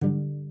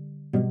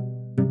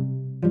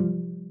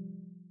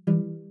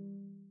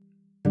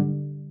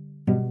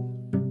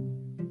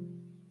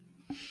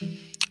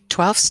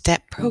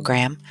12-Step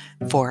Program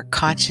for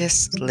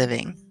Conscious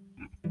Living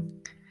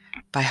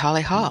by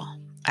Holly Hall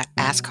at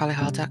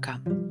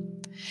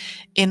askhollyhall.com.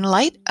 In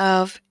light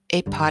of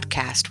a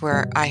podcast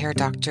where I heard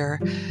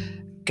Dr.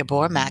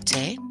 Gabor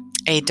Mate,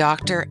 a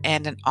doctor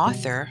and an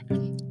author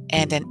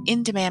and an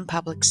in-demand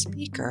public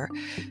speaker,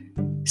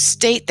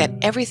 state that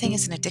everything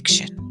is an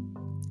addiction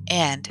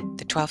and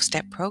the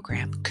 12-Step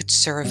Program could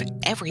serve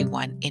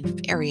everyone in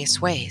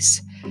various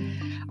ways,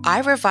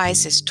 I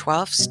revised this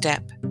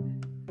 12-step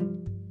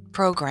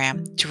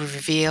program to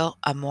reveal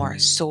a more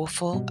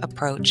soulful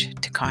approach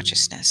to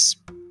consciousness.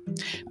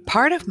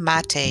 Part of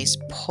Mate's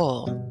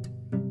pull,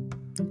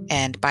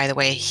 and by the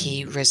way,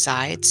 he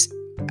resides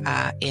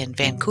in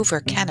Vancouver,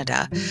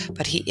 Canada,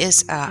 but he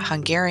is a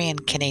Hungarian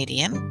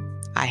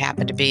Canadian. I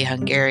happen to be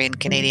Hungarian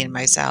Canadian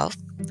myself.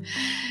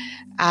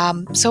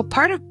 So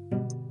part of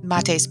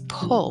Mate's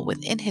pull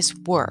within his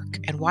work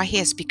and why he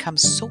has become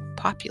so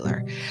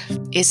popular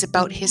is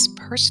about his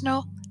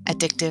personal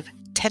addictive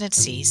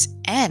tendencies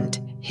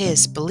and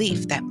his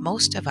belief that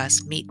most of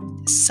us meet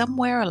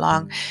somewhere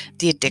along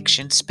the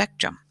addiction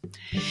spectrum.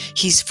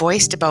 He's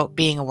voiced about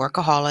being a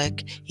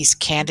workaholic. He's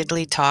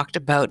candidly talked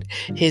about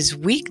his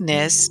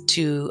weakness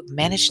to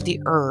manage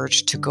the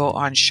urge to go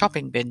on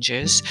shopping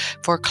binges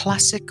for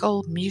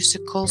classical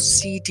musical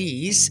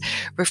CDs,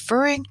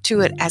 referring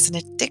to it as an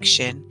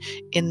addiction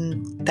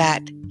in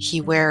that he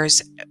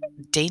wears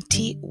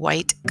dainty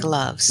white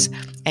gloves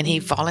and he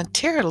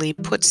voluntarily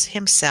puts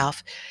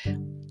himself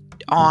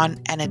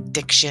on an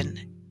addiction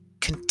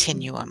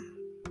continuum.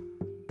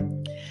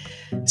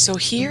 So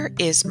here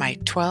is my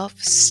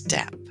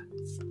 12-step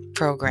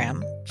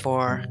program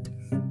for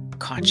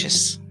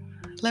conscious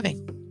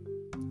living.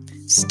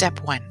 Step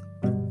 1.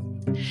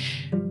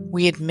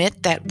 We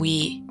admit that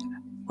we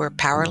were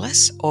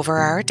powerless over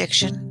our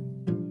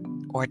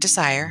addiction or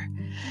desire,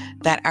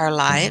 that our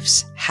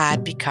lives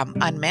had become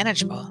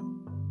unmanageable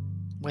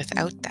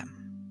without them.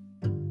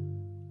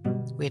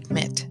 We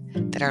admit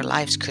that our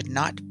lives could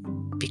not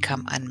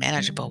become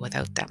unmanageable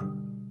without them.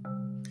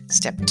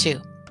 Step 2.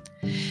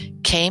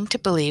 Came to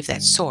believe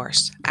that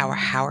Source, our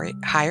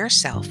higher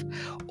self,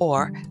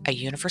 or a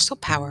universal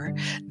power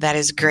that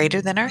is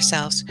greater than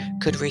ourselves,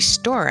 could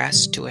restore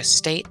us to a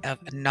state of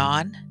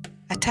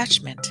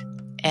non-attachment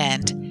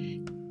and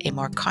a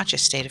more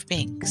conscious state of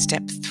being.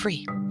 Step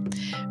 3.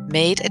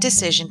 Made a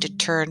decision to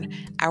turn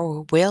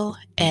our will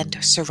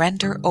and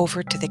surrender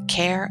over to the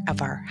care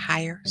of our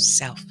higher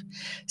self.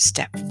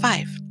 Step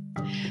 5.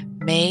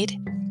 Made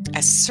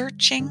a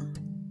searching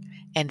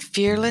and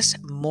fearless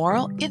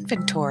moral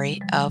inventory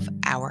of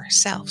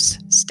ourselves.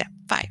 Step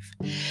 5.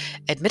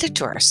 Admitted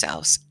to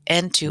ourselves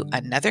and to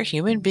another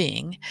human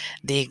being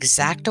the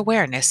exact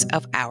awareness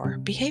of our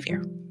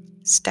behavior.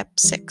 Step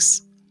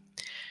 6.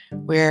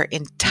 We're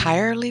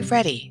entirely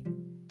ready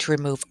to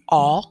remove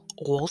all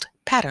old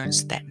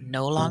patterns that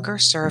no longer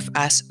serve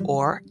us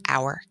or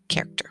our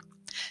character.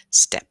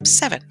 Step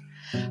 7.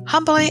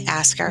 Humbly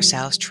ask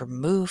ourselves to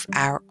remove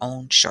our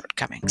own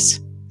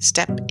shortcomings.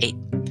 Step 8.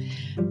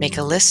 Make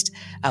a list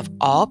of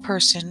all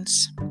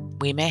persons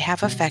we may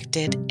have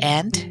affected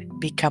and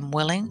become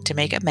willing to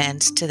make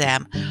amends to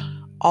them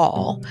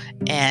all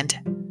and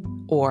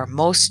or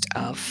most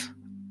of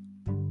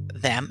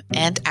them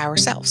and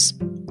ourselves.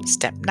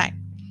 Step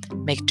 9.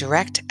 Make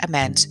direct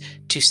amends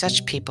to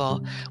such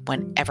people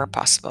whenever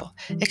possible,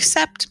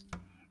 except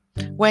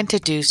when to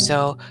do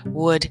so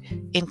would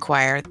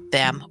inquire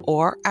them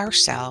or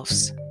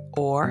ourselves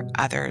or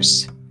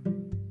others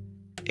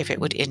if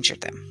it would injure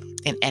them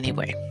in any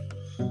way.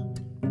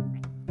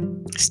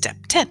 Step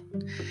 10.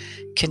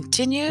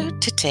 Continue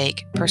to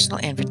take personal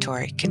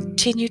inventory,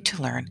 continue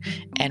to learn,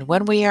 and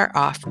when we are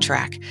off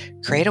track,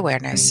 create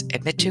awareness,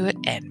 admit to it,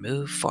 and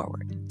move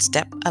forward.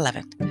 Step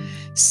 11.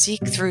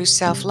 Seek through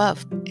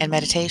self-love and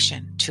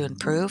meditation to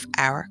improve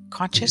our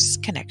conscious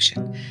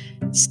connection.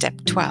 Step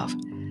 12.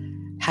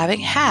 Having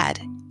had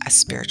a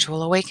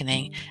spiritual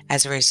awakening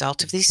as a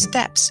result of these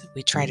steps,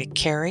 we try to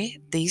carry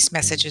these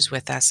messages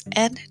with us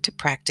and to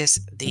practice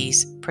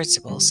these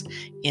principles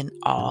in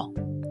all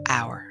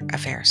our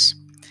affairs.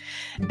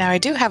 Now, I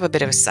do have a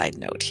bit of a side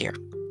note here.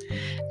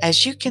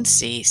 As you can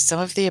see, some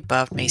of the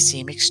above may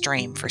seem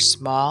extreme for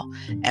small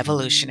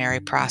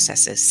evolutionary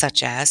processes,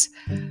 such as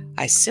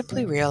I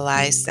simply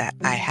realized that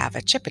I have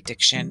a chip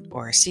addiction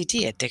or a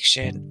CD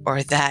addiction,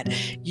 or that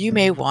you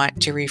may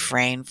want to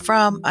refrain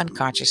from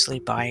unconsciously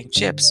buying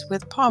chips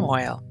with palm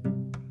oil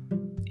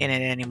in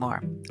it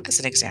anymore, as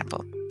an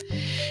example.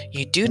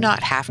 You do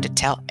not have to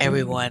tell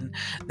everyone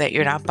that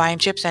you're not buying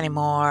chips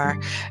anymore,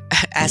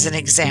 as an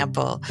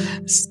example,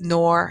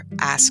 nor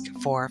ask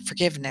for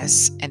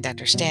forgiveness and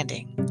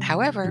understanding.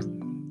 However,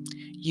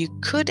 you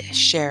could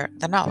share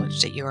the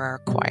knowledge that you are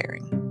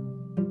acquiring.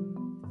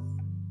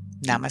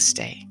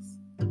 Namaste.